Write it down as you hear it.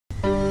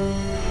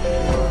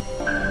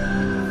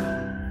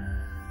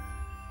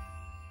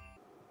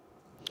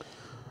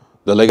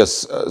The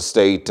Lagos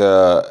State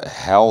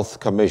Health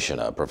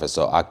Commissioner,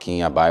 Professor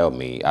Akin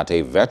Abayomi, at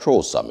a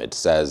virtual summit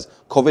says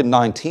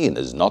COVID-19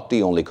 is not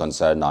the only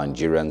concern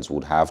Nigerians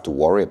would have to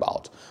worry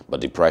about,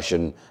 but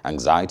depression,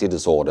 anxiety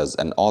disorders,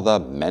 and other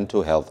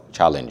mental health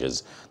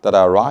challenges that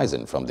are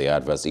arising from the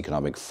adverse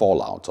economic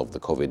fallout of the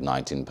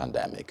COVID-19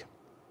 pandemic.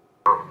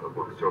 Of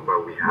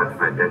October, we had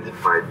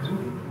identified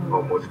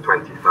almost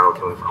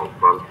 20,000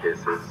 confirmed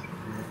cases,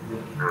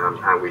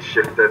 and we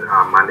shifted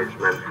our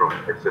management from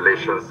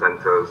isolation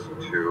centers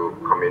to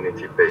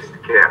community-based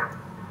care.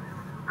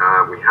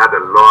 We had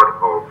a lot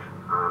of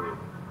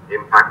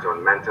impact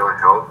on mental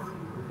health,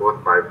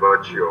 both by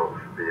virtue of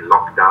the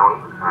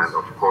lockdown and,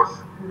 of course,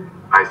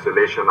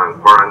 isolation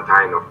and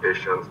quarantine of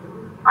patients,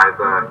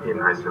 either in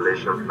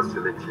isolation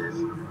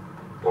facilities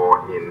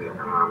or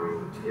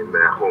in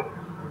their home.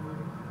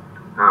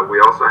 We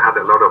also had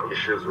a lot of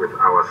issues with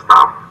our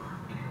staff,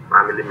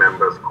 family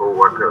members,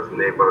 co-workers,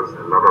 neighbors,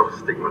 a lot of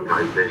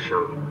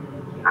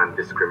stigmatization and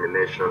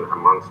discrimination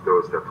amongst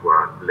those that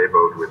were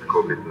labeled with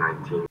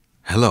COVID-19.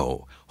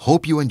 Hello,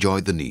 hope you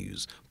enjoyed the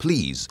news.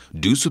 Please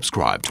do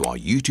subscribe to our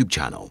YouTube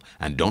channel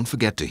and don't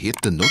forget to hit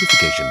the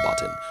notification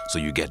button so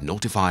you get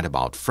notified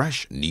about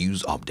fresh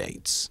news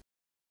updates.